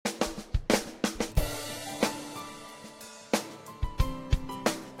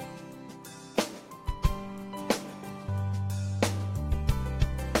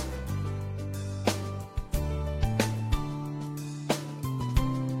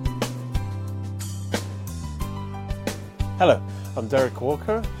Hello, I'm Derek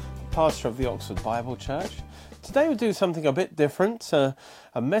Walker, pastor of the Oxford Bible Church. Today we'll do something a bit different, a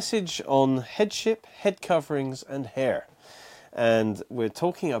message on headship, head coverings and hair. And we're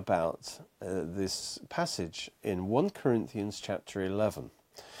talking about this passage in 1 Corinthians chapter 11.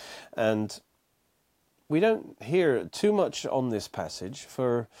 And we don't hear too much on this passage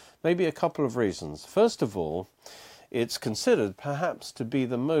for maybe a couple of reasons. First of all, it's considered perhaps to be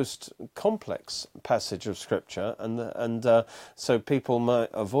the most complex passage of Scripture, and so people might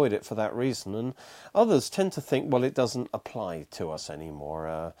avoid it for that reason. And others tend to think, well, it doesn't apply to us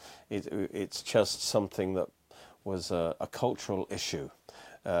anymore. It's just something that was a cultural issue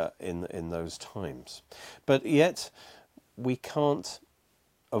in those times. But yet, we can't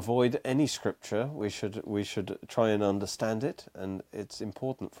avoid any Scripture. We should try and understand it, and it's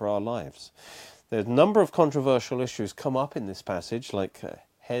important for our lives. There's a number of controversial issues come up in this passage, like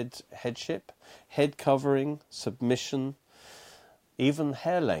headship, head covering, submission, even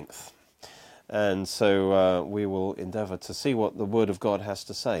hair length. And so we will endeavour to see what the Word of God has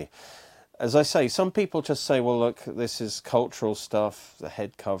to say. As I say, some people just say, well, look, this is cultural stuff, the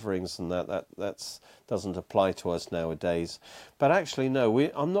head coverings and that doesn't apply to us nowadays. But actually, no,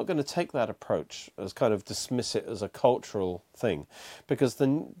 I'm not going to take that approach as kind of dismiss it as a cultural thing, because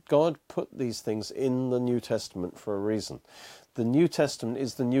God put these things in the New Testament for a reason. The New Testament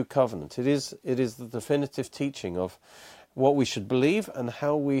is the new covenant. It is the definitive teaching of what we should believe and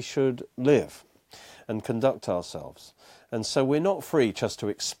how we should live and conduct ourselves. And so we're not free just to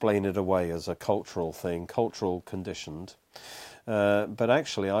explain it away as a cultural thing, cultural conditioned. But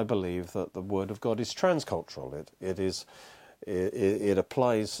actually, I believe that the Word of God is transcultural. It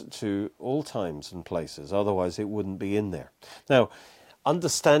applies to all times and places. Otherwise, it wouldn't be in there. Now,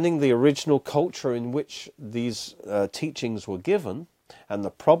 understanding the original culture in which these teachings were given, and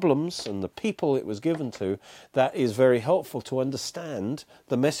the problems and the people it was given to, that is very helpful to understand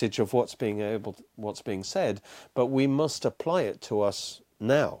the message of what's being said. But we must apply it to us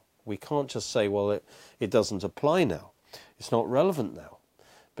now. We can't just say, well, it doesn't apply now. It's not relevant now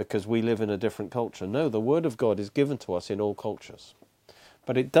because we live in a different culture. No, the Word of God is given to us in all cultures.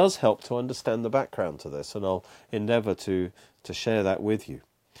 But it does help to understand the background to this, and I'll endeavour to share that with you.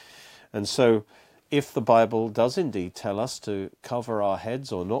 And so, if the Bible does indeed tell us to cover our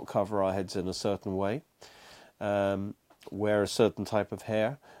heads or not cover our heads in a certain way, wear a certain type of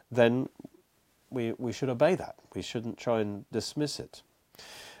hair, then we should obey that. We shouldn't try and dismiss it.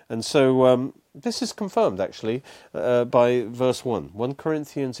 And so this is confirmed actually by verse 1. 1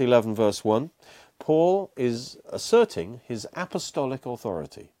 Corinthians 11 verse 1. Paul is asserting his apostolic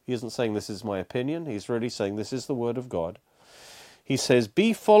authority. He isn't saying this is my opinion. He's really saying this is the Word of God. He says,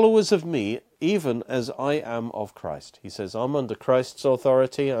 be followers of me, even as I am of Christ. He says, I'm under Christ's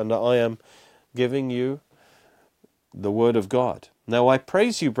authority, and I am giving you the Word of God. Now I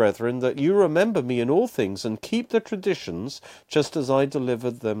praise you, brethren, that you remember me in all things, and keep the traditions, just as I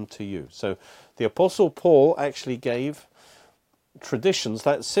delivered them to you. So the Apostle Paul actually gave traditions.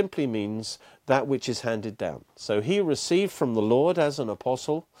 That simply means that which is handed down. So he received from the Lord as an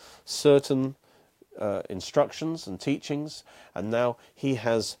apostle certain instructions and teachings, and now he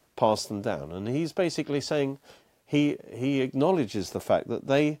has passed them down. And he's basically saying he acknowledges the fact that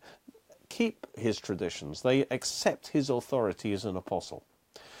they keep his traditions, they accept his authority as an apostle.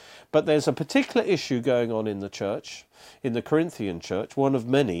 But there's a particular issue going on in the church, in the Corinthian church, one of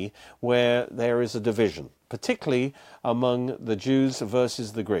many, where there is a division, particularly among the Jews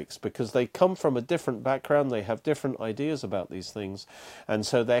versus the Greeks, because they come from a different background, they have different ideas about these things, and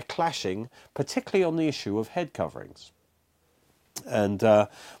so they're clashing, particularly on the issue of head coverings. And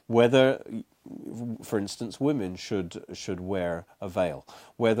whether, for instance, women should wear a veil,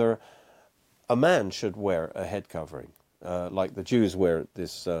 whether a man should wear a head covering, like the Jews wear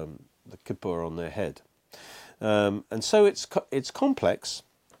this the kippur on their head. And so it's complex.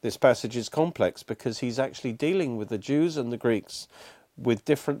 This passage is complex because he's actually dealing with the Jews and the Greeks with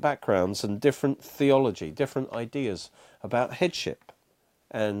different backgrounds and different theology, different ideas about headship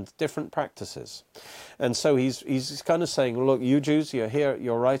and different practices. And so he's kind of saying, look, you Jews,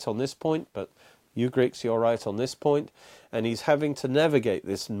 you're right on this point, but you Greeks, you're right on this point. And he's having to navigate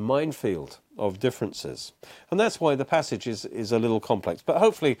this minefield of differences. And that's why the passage is a little complex. But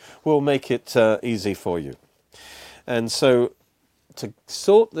hopefully we'll make it easy for you. And so to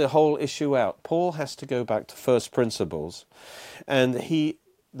sort the whole issue out, Paul has to go back to first principles. And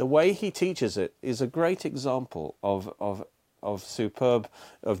the way he teaches it is a great example of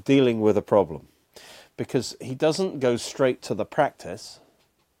dealing with a problem. Because he doesn't go straight to the practice,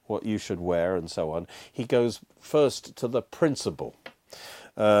 what you should wear and so on. He goes first to the principle.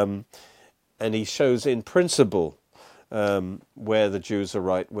 And he shows in principle where the Jews are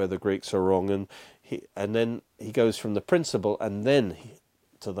right, where the Greeks are wrong, and then he goes from the principle and then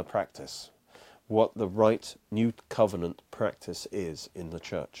to the practice, what the right new covenant practice is in the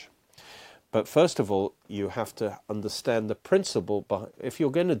church. But first of all, you have to understand the principle. If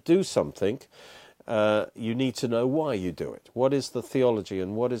you're going to do something, you need to know why you do it. What is the theology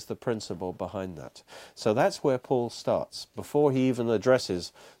and what is the principle behind that? So that's where Paul starts, before he even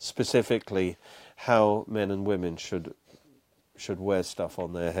addresses specifically how men and women should wear stuff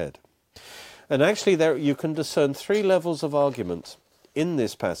on their head. And actually there you can discern three levels of argument in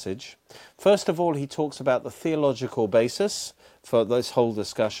this passage. First of all, he talks about the theological basis for this whole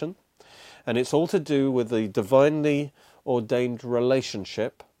discussion. And it's all to do with the divinely ordained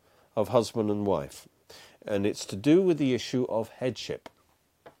relationship of husband and wife. And it's to do with the issue of headship.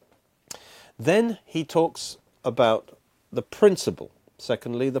 Then he talks about the principle.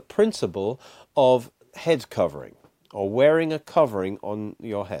 Secondly, the principle of head covering, or wearing a covering on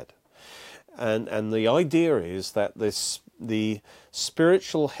your head. And the idea is that the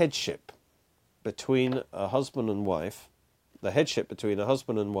spiritual headship between a husband and wife, the headship between a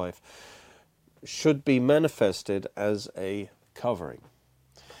husband and wife, should be manifested as a covering.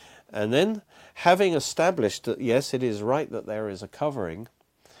 And then, having established that, yes, it is right that there is a covering,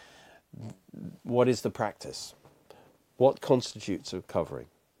 what is the practice? What constitutes a covering?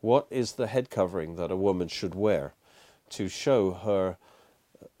 What is the head covering that a woman should wear to show her,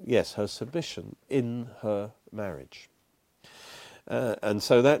 yes, her submission in her marriage? And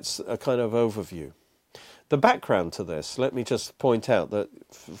so that's a kind of overview. The background to this, let me just point out that,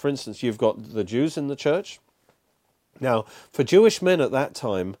 for instance, you've got the Jews in the church. Now, for Jewish men at that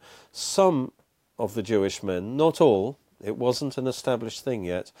time, some of the Jewish men, not all, it wasn't an established thing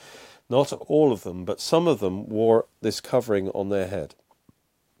yet, not all of them, but some of them wore this covering on their head.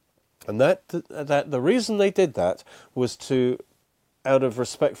 And that the reason they did that was out of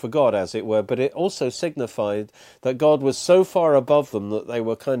respect for God, as it were, but it also signified that God was so far above them that they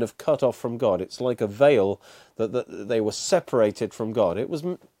were kind of cut off from God. It's like a veil that they were separated from God. It was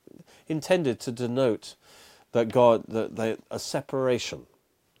intended to denote that a separation,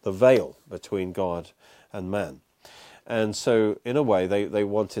 the veil between God and man. And so, in a way, they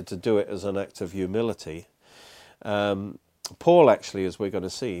wanted to do it as an act of humility. Paul actually, as we're going to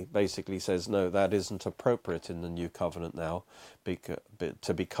see, basically says, no, that isn't appropriate in the new covenant now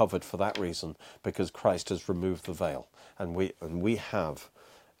to be covered for that reason, because Christ has removed the veil, and we have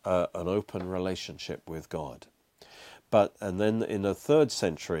an open relationship with God. And then in the 3rd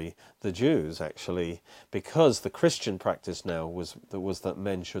century, the Jews actually, because the Christian practice now was that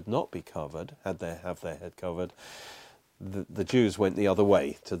men should not be covered, have their head covered, the Jews went the other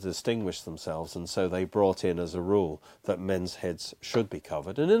way to distinguish themselves, and so they brought in as a rule that men's heads should be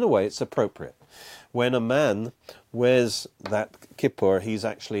covered. And in a way, it's appropriate. When a man wears that kippur, he's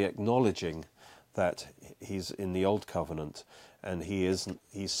actually acknowledging that he's in the old covenant and he's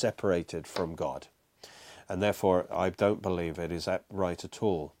separated from God. And therefore, I don't believe it is right at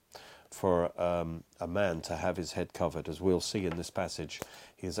all for a man to have his head covered. As we'll see in this passage,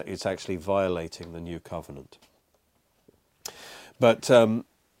 it's actually violating the new covenant. But in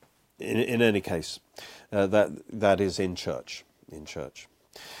any case, that is in church.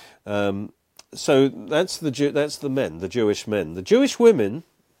 So that's the men, the Jewish men. The Jewish women,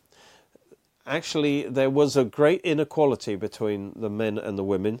 actually, there was a great inequality between the men and the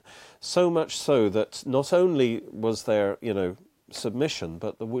women, so much so that not only was there, submission,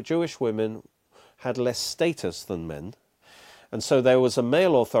 but the Jewish women had less status than men, and so there was a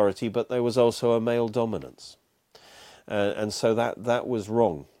male authority, but there was also a male dominance. And so that was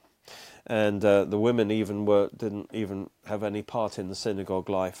wrong, and the women didn't even have any part in the synagogue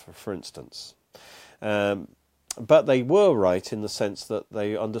life, for instance. But they were right in the sense that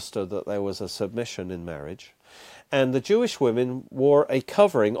they understood that there was a submission in marriage, and the Jewish women wore a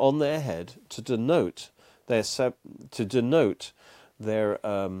covering on their head to denote their,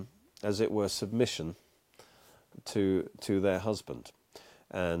 as it were, submission to their husband,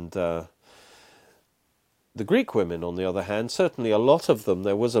 and. The Greek women, on the other hand, certainly a lot of them,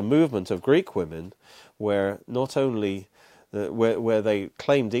 there was a movement of Greek women where not only where they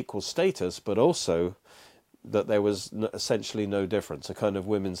claimed equal status, but also that there was essentially no difference, a kind of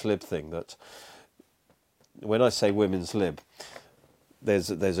women's lib thing. That when I say women's lib,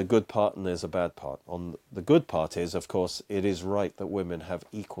 there's a good part and there's a bad part. On the good part is, of course, it is right that women have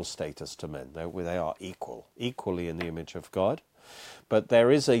equal status to men. They are equally in the image of God. But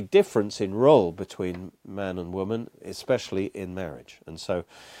there is a difference in role between man and woman, especially in marriage. And so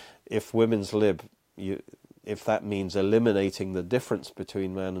if women's lib, if that means eliminating the difference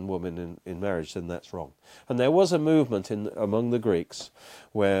between man and woman in marriage, then that's wrong. And there was a movement among the Greeks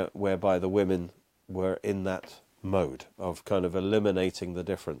whereby the women were in that mode of kind of eliminating the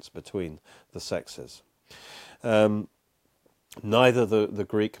difference between the sexes. Neither the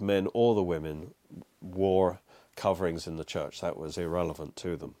Greek men or the women wore coverings in the church. That was irrelevant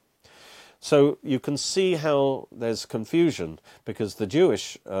to them. So you can see how there's confusion, because the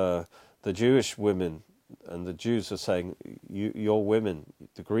Jewish women and the Jews are saying, your women,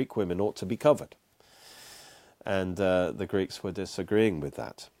 the Greek women, ought to be covered. And the Greeks were disagreeing with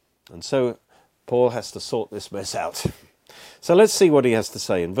that. And so Paul has to sort this mess out. So let's see what he has to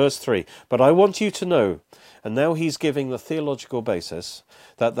say in verse 3. But I want you to know, and now he's giving the theological basis,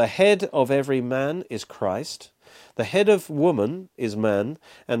 that the head of every man is Christ, the head of woman is man,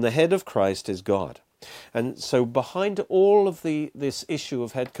 and the head of Christ is God. And so behind all of this issue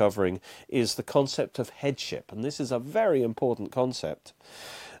of head covering is the concept of headship. And this is a very important concept.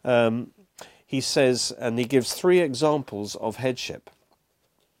 He says, and he gives 3 examples of headship.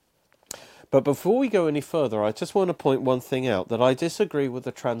 But before we go any further, I just want to point one thing out, that I disagree with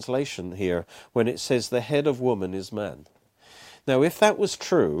the translation here when it says the head of woman is man. Now, if that was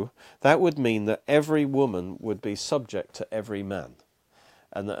true, that would mean that every woman would be subject to every man.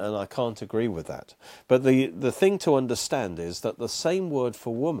 And I can't agree with that. But the thing to understand is that the same word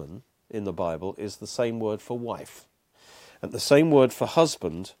for woman in the Bible is the same word for wife. And the same word for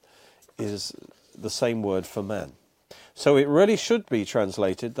husband is the same word for man. So it really should be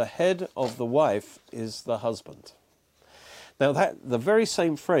translated, the head of the wife is the husband. Now the very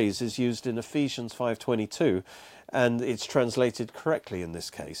same phrase is used in Ephesians 5:22, and it's translated correctly in this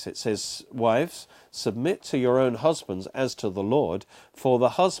case. It says, wives, submit to your own husbands as to the Lord, for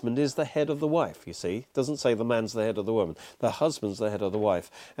the husband is the head of the wife, you see. It doesn't say the man's the head of the woman. The husband's the head of the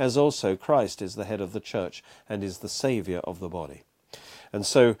wife, as also Christ is the head of the church and is the Saviour of the body. And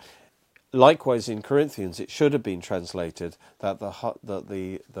so, likewise in Corinthians, it should have been translated that the husband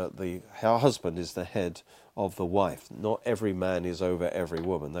is the head of the wife. Not every man is over every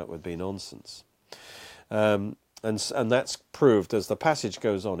woman. That would be nonsense. And that's proved as the passage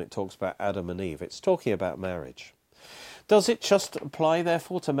goes on. It talks about Adam and Eve. It's talking about marriage. Does it just apply,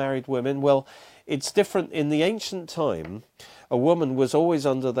 therefore, to married women? Well, it's different. In the ancient time, a woman was always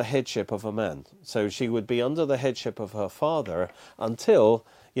under the headship of a man. So she would be under the headship of her father until,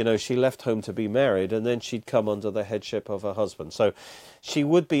 she left home to be married, and then she'd come under the headship of her husband. So she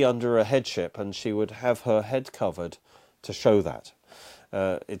would be under a headship, and she would have her head covered to show that.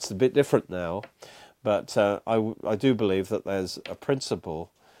 It's a bit different now. But I do believe that there's a principle,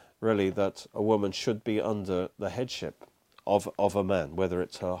 really, that a woman should be under the headship of a man, whether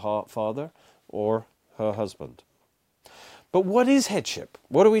it's her father or her husband. But what is headship?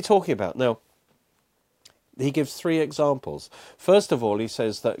 What are we talking about? Now, he gives 3 examples. First of all, he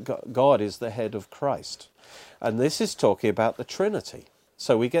says that God is the head of Christ. And this is talking about the Trinity.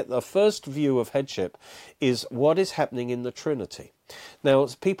 So we get the first view of headship is what is happening in the Trinity. Now,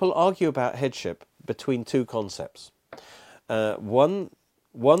 people argue about headship between 2 concepts. One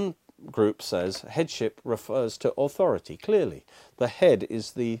group says headship refers to authority. Clearly, the head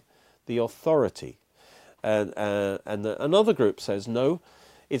is the authority, and another group says no,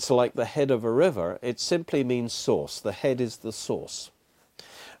 it's like the head of a river. It simply means source. The head is the source,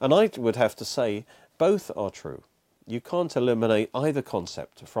 and I would have to say both are true. You can't eliminate either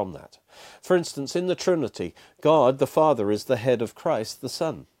concept from that. For instance, in the Trinity, God the Father is the head of Christ the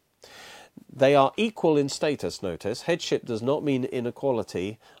Son. They are equal in status, notice. Headship does not mean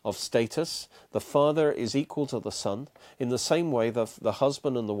inequality of status. The Father is equal to the Son. In the same way, the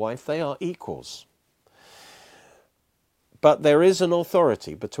husband and the wife, they are equals. But there is an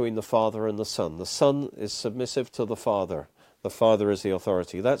authority between the Father and the Son. The Son is submissive to the Father. The Father is the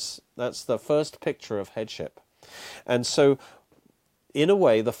authority. That's the first picture of headship. And so, in a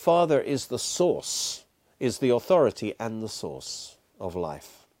way, the Father is the source, is the authority and the source of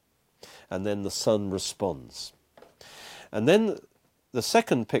life. And then the Son responds. And then the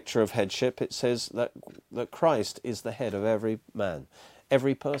second picture of headship, it says that Christ is the head of every man,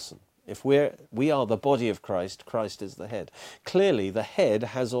 every person. If we are the body of Christ, Christ is the head. Clearly, the head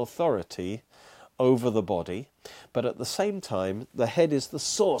has authority over the body, but at the same time, the head is the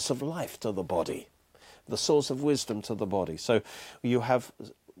source of life to the body, the source of wisdom to the body. So you have...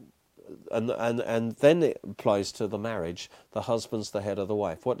 And then it applies to the marriage. The husband's the head of the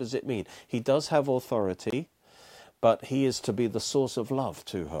wife. What does it mean? He does have authority, but he is to be the source of love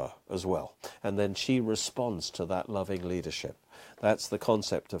to her as well. And then she responds to that loving leadership. That's the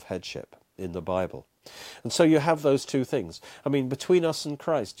concept of headship in the Bible. And so you have those two things. I mean, between us and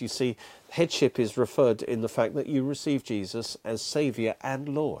Christ, you see, headship is referred in the fact that you receive Jesus as Saviour and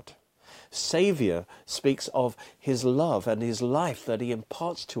Lord. Saviour speaks of his love and his life that he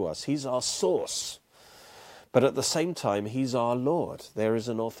imparts to us. He's our source. But at the same time, he's our Lord. There is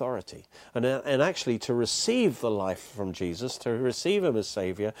an authority. And actually, to receive the life from Jesus, to receive him as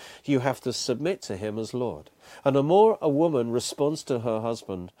Saviour, you have to submit to him as Lord. And the more a woman responds to her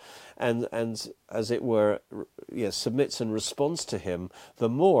husband and as it were, submits and responds to him, the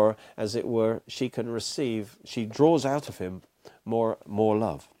more, as it were, she can receive, she draws out of him more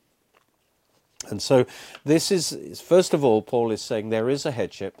love. And so this is, first of all, Paul is saying there is a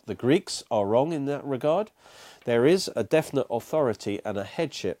headship. The Greeks are wrong in that regard. There is a definite authority and a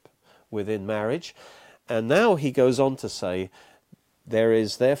headship within marriage. And now he goes on to say, there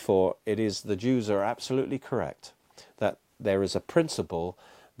is, therefore, the Jews are absolutely correct, that there is a principle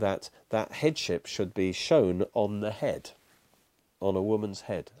that headship should be shown on the head, on a woman's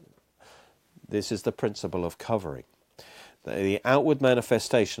head. This is the principle of covering, the outward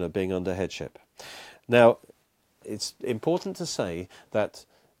manifestation of being under headship. Now, it's important to say that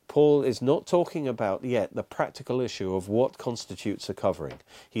Paul is not talking about yet the practical issue of what constitutes a covering.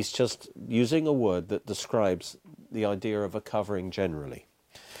 He's just using a word that describes the idea of a covering generally.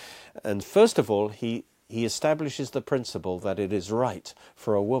 And first of all, he establishes the principle that it is right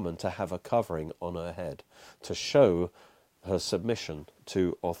for a woman to have a covering on her head, to show her submission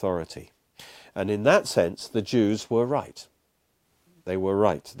to authority. And in that sense, the Jews were right. They were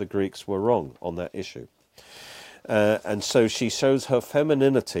right. The Greeks were wrong on that issue. And so she shows her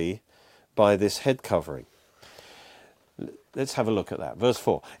femininity by this head covering. Let's have a look at that. Verse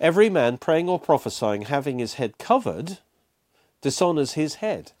 4. Every man praying or prophesying having his head covered dishonours his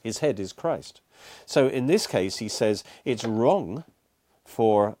head. His head is Christ. So in this case, he says it's wrong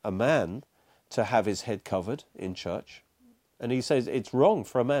for a man to have his head covered in church. And he says it's wrong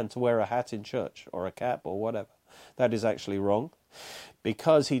for a man to wear a hat in church or a cap or whatever. That is actually wrong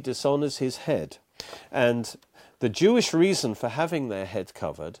because he dishonours his head. And the Jewish reason for having their head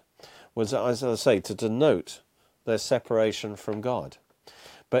covered was, as I say, to denote their separation from God.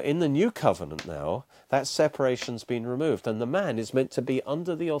 But in the new covenant now, that separation's been removed, and the man is meant to be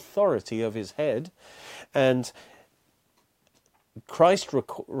under the authority of his head, and Christ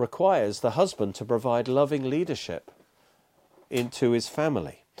requires the husband to provide loving leadership into his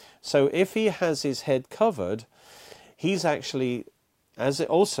family. So if he has his head covered, he's actually, as it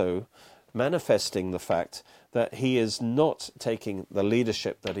also manifesting the fact that he is not taking the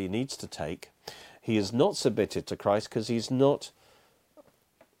leadership that he needs to take. He is not submitted to Christ because he's not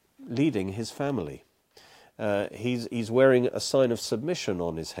leading his family. He's wearing a sign of submission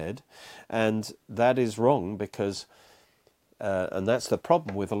on his head, and that is wrong because, and that's the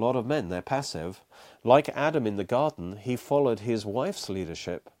problem with a lot of men, they're passive. Like Adam in the garden, he followed his wife's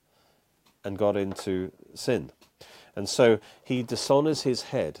leadership and got into sin. And so he dishonours his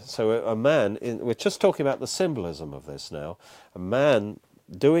head. So a man, we're just talking about the symbolism of this now, a man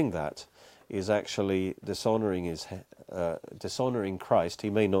doing that is actually dishonouring dishonouring Christ. He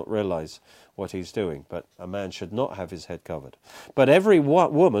may not realise what he's doing, but a man should not have his head covered. But every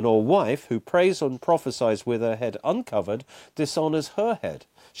woman or wife who prays and prophesies with her head uncovered dishonours her head.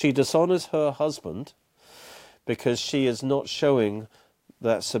 She dishonours her husband because she is not showing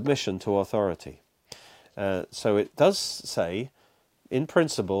that submission to authority. So it does say, in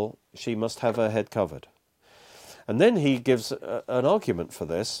principle, she must have her head covered. And then he gives an argument for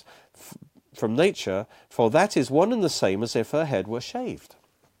this from nature, for that is one and the same as if her head were shaved.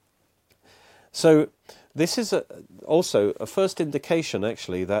 So this is also a first indication,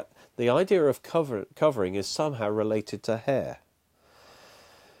 actually, that the idea of covering is somehow related to hair.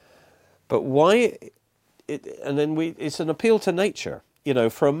 But why? It's an appeal to nature. You know,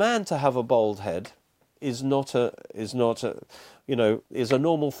 for a man to have a bald head is a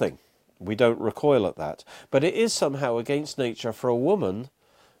normal thing. We don't recoil at that. But it is somehow against nature for a woman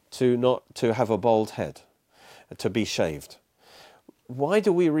to have a bald head, to be shaved. Why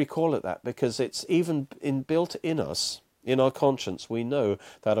do we recoil at that? Because it's even built in us, in our conscience, we know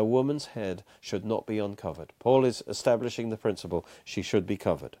that a woman's head should not be uncovered. Paul is establishing the principle she should be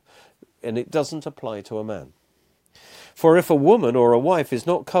covered. And it doesn't apply to a man. For if a woman or a wife is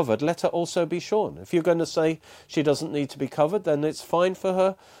not covered, let her also be shorn. If you're going to say she doesn't need to be covered, then it's fine for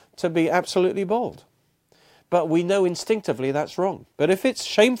her to be absolutely bald. But we know instinctively that's wrong. But if it's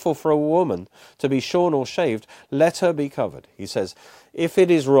shameful for a woman to be shorn or shaved, let her be covered. He says, if it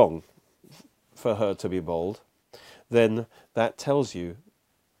is wrong for her to be bald, then that tells you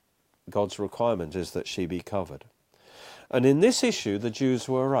God's requirement is that she be covered. And in this issue, the Jews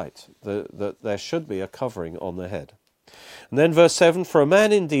were right, that there should be a covering on the head. And then verse 7, for a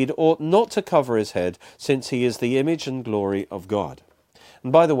man indeed ought not to cover his head, since he is the image and glory of God.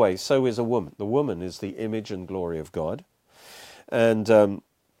 And by the way, so is a woman. The woman is the image and glory of God. And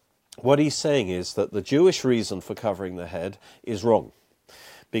what he's saying is that the Jewish reason for covering the head is wrong,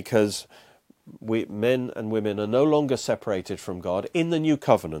 because men and women are no longer separated from God. In the new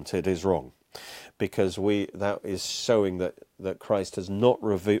covenant, it is wrong, because that is showing that Christ has not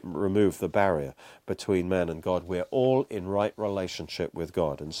removed the barrier between man and God. We're all in right relationship with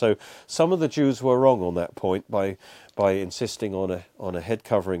God. And so some of the Jews were wrong on that point by insisting on a head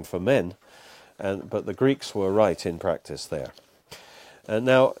covering for men, but the Greeks were right in practice there. And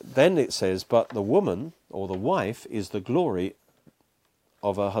now then it says, but the woman or the wife is the glory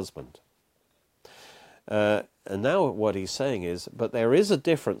of her husband. And now what he's saying is, but there is a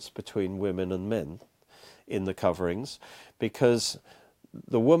difference between women and men in the coverings, because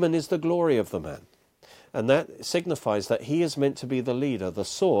the woman is the glory of the man. And that signifies that he is meant to be the leader, the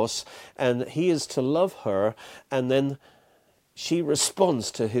source, and he is to love her, and then she responds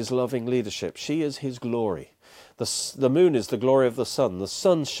to his loving leadership. She is his glory. The moon is the glory of the sun. The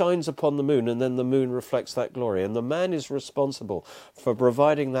sun shines upon the moon, and then the moon reflects that glory. And the man is responsible for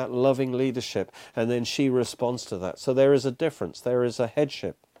providing that loving leadership, and then she responds to that. So there is a difference. There is a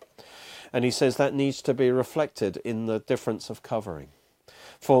headship. And he says that needs to be reflected in the difference of covering.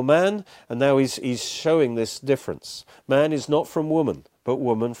 For man, and now he's showing this difference. Man is not from woman, but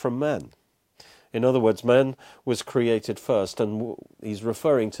woman from man. In other words, man was created first, and he's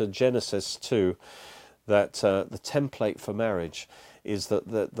referring to Genesis 2, that the template for marriage is that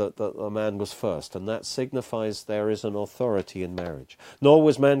the man was first, and that signifies there is an authority in marriage. Nor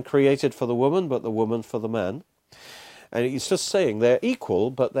was man created for the woman, but the woman for the man. And he's just saying they're equal,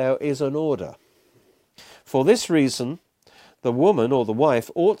 but there is an order. For this reason, the woman or the wife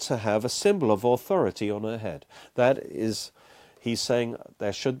ought to have a symbol of authority on her head. That is, he's saying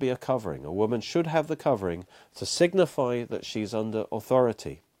there should be a covering. A woman should have the covering to signify that she's under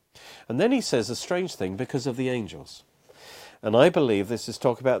authority. And then he says a strange thing, because of the angels. And I believe this is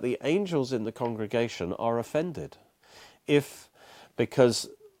talk about the angels in the congregation are offended because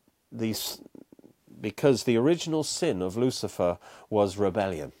the original sin of Lucifer was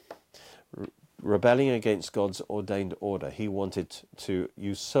rebellion. Rebelling against God's ordained order. He wanted to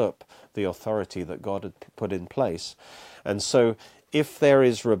usurp the authority that God had put in place. And so if there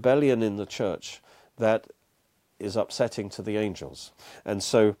is rebellion in the church, that is upsetting to the angels. And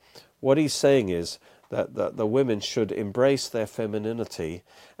so what he's saying is that the women should embrace their femininity,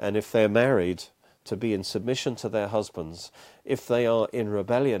 and if they're married, to be in submission to their husbands. If they are in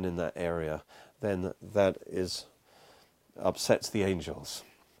rebellion in that area, then that upsets the angels.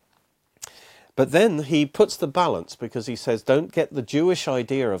 But then he puts the balance, because he says, don't get the Jewish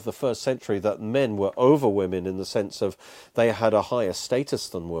idea of the first century that men were over women in the sense of they had a higher status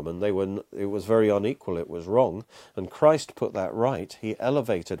than women. It was very unequal. It was wrong. And Christ put that right. He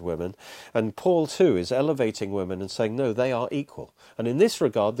elevated women. And Paul too is elevating women and saying, no, they are equal. And in this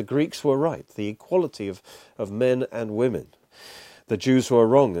regard, the Greeks were right. The equality of men and women. The Jews were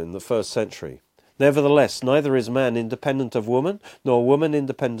wrong in the first century. Nevertheless, neither is man independent of woman, nor woman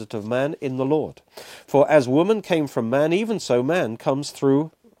independent of man in the Lord. For as woman came from man, even so man comes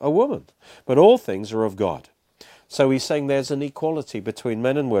through a woman. But all things are of God. So he's saying there's an equality between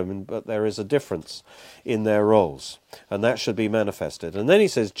men and women, but there is a difference in their roles. And that should be manifested. And then he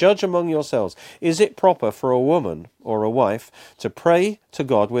says, judge among yourselves, is it proper for a woman or a wife to pray to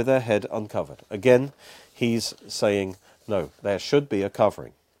God with her head uncovered? Again, he's saying, no, there should be a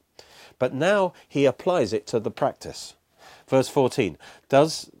covering. But now he applies it to the practice. Verse 14.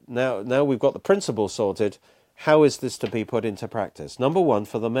 Now we've got the principle sorted. How is this to be put into practice? Number one,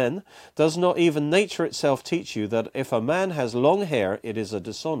 for the men, does not even nature itself teach you that if a man has long hair, it is a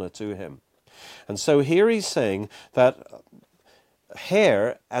dishonor to him? And so here he's saying that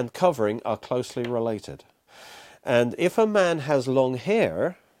hair and covering are closely related. And if a man has long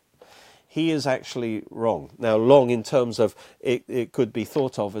hair, he is actually wrong. Now, long in terms of it could be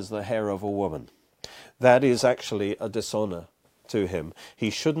thought of as the hair of a woman. That is actually a dishonor to him. He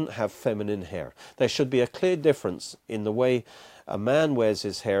shouldn't have feminine hair. There should be a clear difference in the way a man wears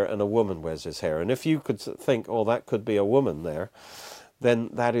his hair and a woman wears his hair. And if you could think, oh, that could be a woman there,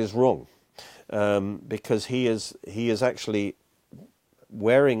 then that is wrong. Because he is actually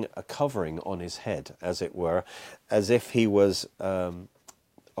wearing a covering on his head, as it were, as if he was a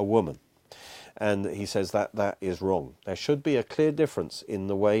woman. And he says that is wrong. There should be a clear difference in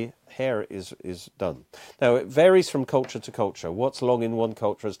the way hair is done. Now, it varies from culture to culture. What's long in one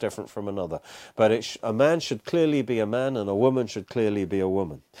culture is different from another. But a man should clearly be a man, and a woman should clearly be a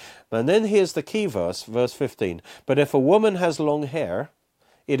woman. And then here's the key verse, verse 15. But if a woman has long hair,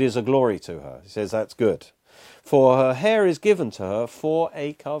 it is a glory to her. He says that's good. For her hair is given to her for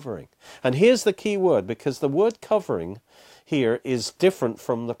a covering. And here's the key word, because the word covering here is different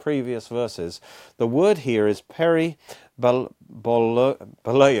from the previous verses. The word here is peribolayon,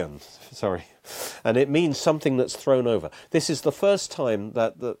 and it means something that's thrown over. This is the first time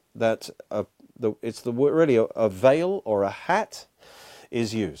that really a veil or a hat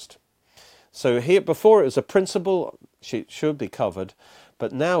is used. So here, before it was a principle, she should be covered,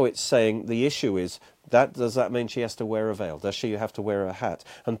 but now it's saying the issue is, does that mean she has to wear a veil? Does she have to wear a hat?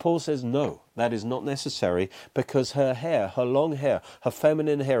 And Paul says no, that is not necessary, because her hair, her long hair, her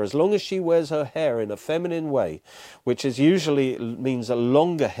feminine hair, as long as she wears her hair in a feminine way, which is usually means a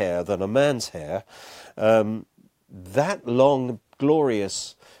longer hair than a man's hair, that long,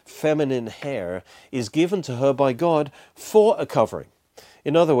 glorious, feminine hair is given to her by God for a covering.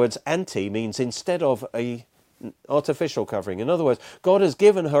 In other words, anti means instead of a artificial covering. In other words, God has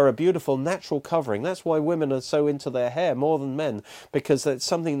given her a beautiful natural covering. That's why women are so into their hair more than men, because it's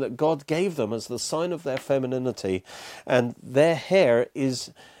something that God gave them as the sign of their femininity, and their hair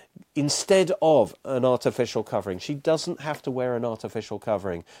is instead of an artificial covering. She doesn't have to wear an artificial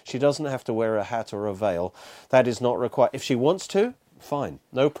covering. She doesn't have to wear a hat or a veil. That is not required. If she wants to, fine,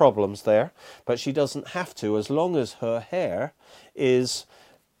 no problems there, but she doesn't have to, as long as her hair is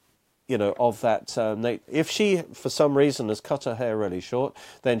of that if she, for some reason, has cut her hair really short,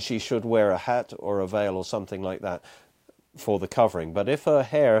 then she should wear a hat or a veil or something like that for the covering. But if her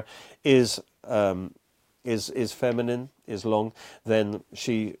hair is feminine, is long, then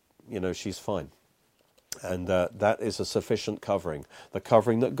she's fine. And that is a sufficient covering, the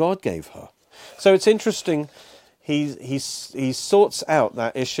covering that God gave her. So it's interesting. He sorts out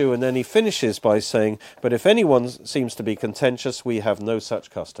that issue, and then he finishes by saying, but if anyone seems to be contentious, we have no such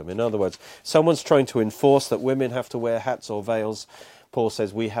custom. In other words, someone's trying to enforce that women have to wear hats or veils. Paul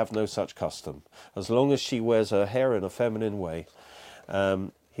says we have no such custom, as long as she wears her hair in a feminine way.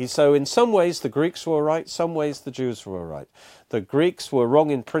 So in some ways the Greeks were right, some ways the Jews were right. The Greeks were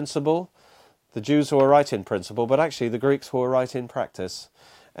wrong in principle, the Jews were right in principle, but actually the Greeks were right in practice,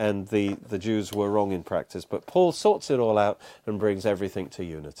 and the Jews were wrong in practice. But Paul sorts it all out and brings everything to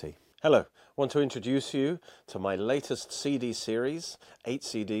unity. Hello, I want to introduce you to my latest CD series, 8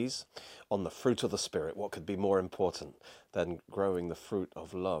 CDs, on the fruit of the Spirit. What could be more important than growing the fruit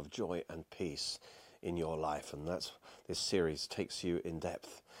of love, joy and peace in your life? And this series takes you in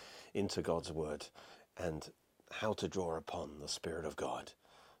depth into God's Word and how to draw upon the Spirit of God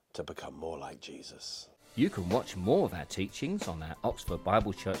to become more like Jesus. You can watch more of our teachings on our Oxford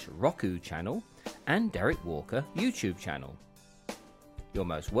Bible Church Roku channel and Derek Walker YouTube channel. You're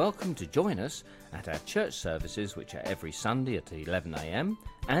most welcome to join us at our church services, which are every Sunday at 11 a.m.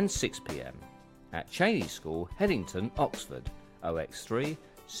 and 6 p.m. at Cheney School, Headington, Oxford, OX3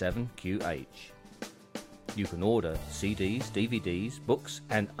 7QH. You can order CDs, DVDs, books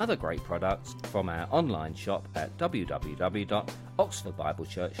and other great products from our online shop at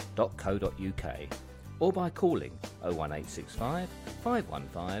www.oxfordbiblechurch.co.uk or by calling 01865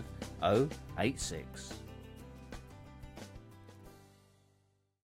 515 086.